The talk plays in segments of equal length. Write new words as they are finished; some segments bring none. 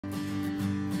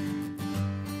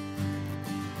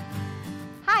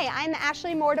Hi, I'm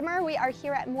Ashley Mortimer. We are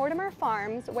here at Mortimer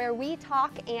Farms, where we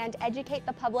talk and educate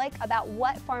the public about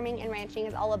what farming and ranching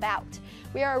is all about.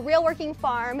 We are a real working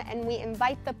farm, and we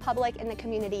invite the public and the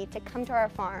community to come to our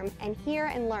farm and hear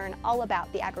and learn all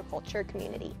about the agriculture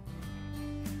community.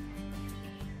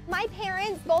 My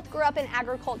parents both grew up in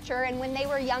agriculture, and when they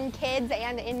were young kids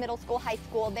and in middle school, high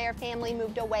school, their family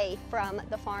moved away from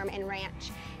the farm and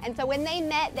ranch. And so when they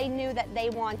met, they knew that they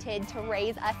wanted to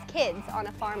raise us kids on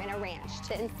a farm and a ranch,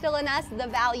 to instill in us the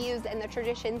values and the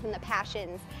traditions and the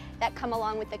passions that come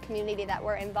along with the community that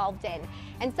we're involved in.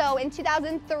 And so in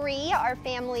 2003, our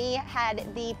family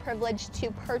had the privilege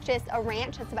to purchase a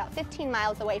ranch that's about 15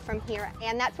 miles away from here.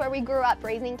 And that's where we grew up,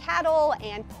 raising cattle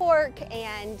and pork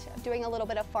and doing a little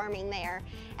bit of farming there.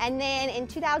 And then in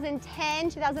 2010,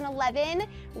 2011,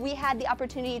 we had the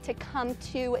opportunity to come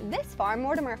to this farm,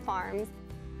 Mortimer Farms.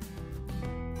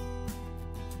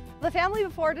 The family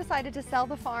before decided to sell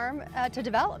the farm to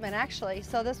development, actually.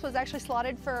 So this was actually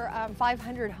slotted for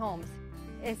 500 homes.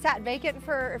 It sat vacant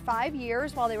for 5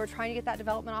 years while they were trying to get that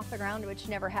development off the ground, which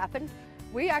never happened.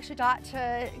 We actually got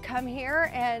to come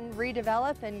here and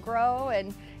redevelop and grow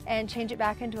and change it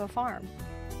back into a farm.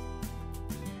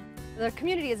 The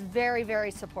community is very, very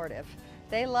supportive.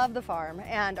 They love the farm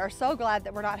and are so glad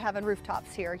that we're not having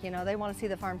rooftops here. You know, they want to see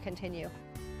the farm continue.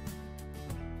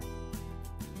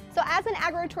 So as an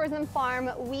agritourism farm,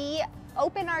 we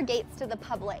open our gates to the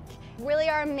public. Really,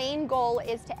 our main goal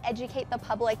is to educate the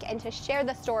public and to share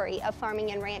the story of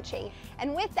farming and ranching.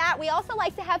 And with that, we also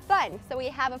like to have fun. So we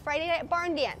have a Friday night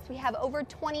barn dance. We have over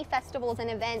 20 festivals and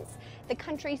events. The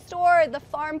country store, the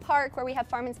farm park, where we have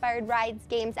farm-inspired rides,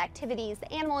 games, activities,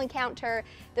 the animal encounter,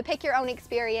 the pick your own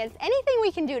experience, anything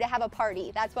we can do to have a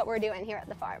party. That's what we're doing here at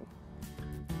the farm.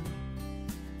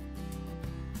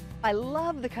 I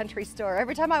love the country store.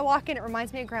 Every time I walk in, it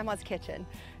reminds me of Grandma's kitchen.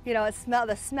 You know,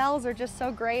 the smells are just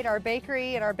so great. Our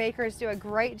bakery and our bakers do a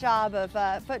great job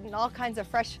of putting all kinds of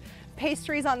fresh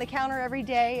pastries on the counter every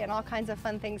day and all kinds of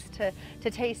fun things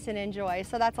to taste and enjoy.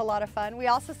 So that's a lot of fun. We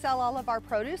also sell all of our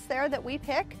produce there that we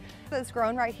pick that's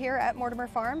grown right here at Mortimer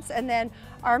Farms. And then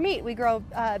our meat, we grow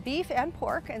beef and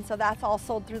pork, and so that's all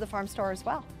sold through the farm store as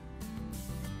well.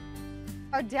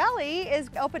 Our deli is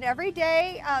open every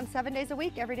day, 7 days a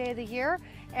week, every day of the year.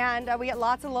 And we get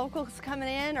lots of locals coming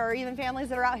in, or even families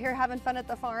that are out here having fun at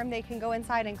the farm. They can go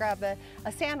inside and grab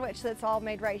a sandwich that's all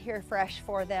made right here fresh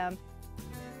for them.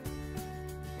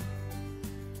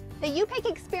 The U-Pick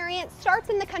experience starts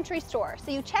in the country store.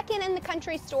 So you check in the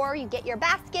country store, you get your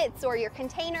baskets or your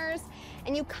containers,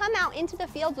 and you come out into the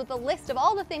fields with a list of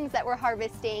all the things that we're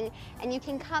harvesting, and you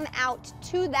can come out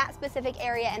to that specific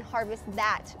area and harvest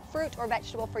that fruit or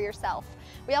vegetable for yourself.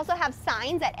 We also have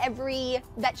signs at every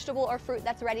vegetable or fruit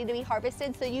that's ready to be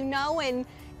harvested, so you know and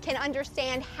can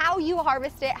understand how you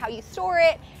harvest it, how you store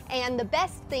it, and the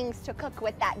best things to cook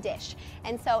with that dish.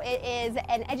 And so it is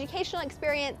an educational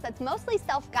experience that's mostly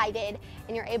self-guided,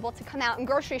 and you're able to come out and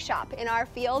grocery shop in our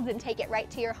fields and take it right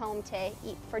to your home to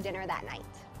eat for dinner that night.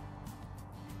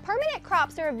 Permanent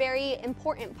crops are a very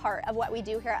important part of what we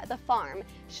do here at the farm.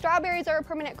 Strawberries are a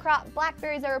permanent crop,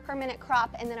 blackberries are a permanent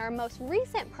crop, and then our most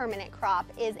recent permanent crop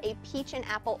is a peach and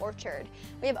apple orchard.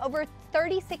 We have over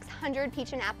 3,600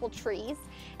 peach and apple trees,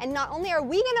 and not only are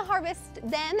we going to harvest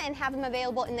them and have them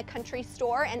available in the country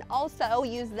store and also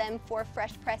use them for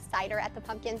fresh pressed cider at the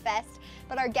Pumpkin Fest,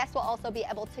 but our guests will also be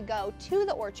able to go to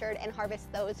the orchard and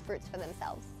harvest those fruits for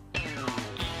themselves.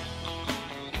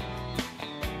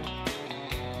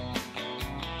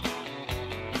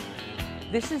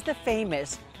 This is the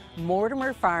famous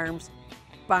Mortimer Farms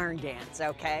barn dance,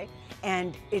 okay?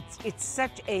 And it's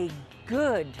such a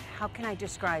good, how can I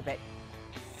describe it?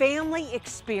 Family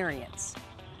experience,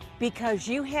 because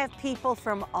you have people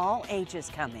from all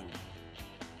ages coming.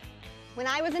 When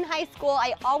I was in high school,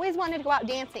 I always wanted to go out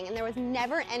dancing, and there was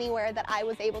never anywhere that I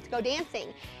was able to go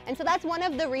dancing. And so that's one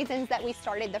of the reasons that we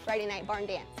started the Friday Night Barn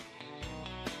Dance.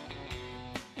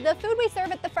 The food we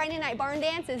serve at the Friday Night Barn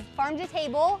Dance is farm to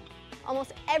table.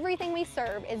 Almost everything we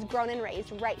serve is grown and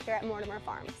raised right here at Mortimer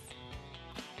Farms.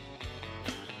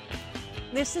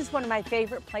 This is one of my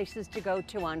favorite places to go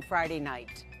to on Friday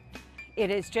night.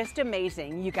 It is just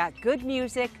amazing. You got good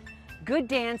music, good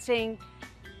dancing,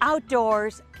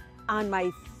 outdoors, on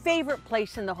my favorite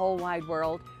place in the whole wide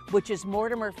world, which is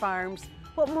Mortimer Farms.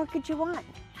 What more could you want?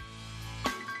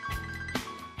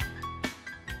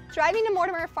 Driving to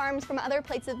Mortimer Farms from other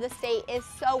places of the state is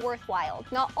so worthwhile.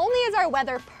 Not only is our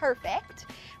weather perfect,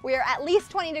 we are at least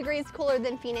 20 degrees cooler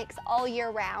than Phoenix all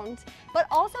year round, but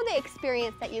also the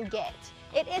experience that you get.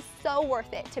 It is so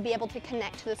worth it to be able to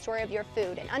connect to the story of your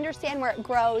food and understand where it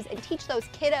grows and teach those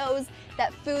kiddos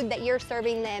that food that you're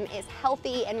serving them is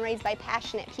healthy and raised by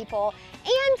passionate people.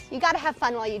 And you gotta have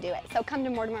fun while you do it, so come to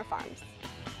Mortimer Farms.